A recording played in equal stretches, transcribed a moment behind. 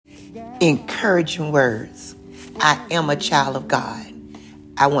encouraging words. I am a child of God.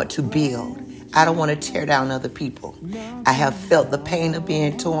 I want to build. I don't want to tear down other people. I have felt the pain of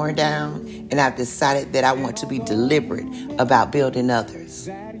being torn down, and I've decided that I want to be deliberate about building others.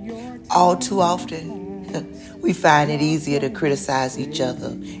 All too often, we find it easier to criticize each other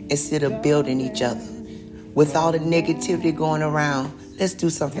instead of building each other. With all the negativity going around, let's do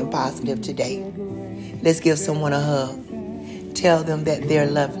something positive today. Let's give someone a hug. Tell them that they're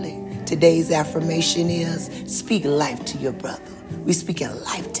lovely. Today's affirmation is, speak life to your brother. We speak in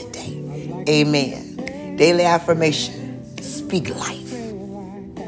life today. Amen. Daily affirmation, speak life.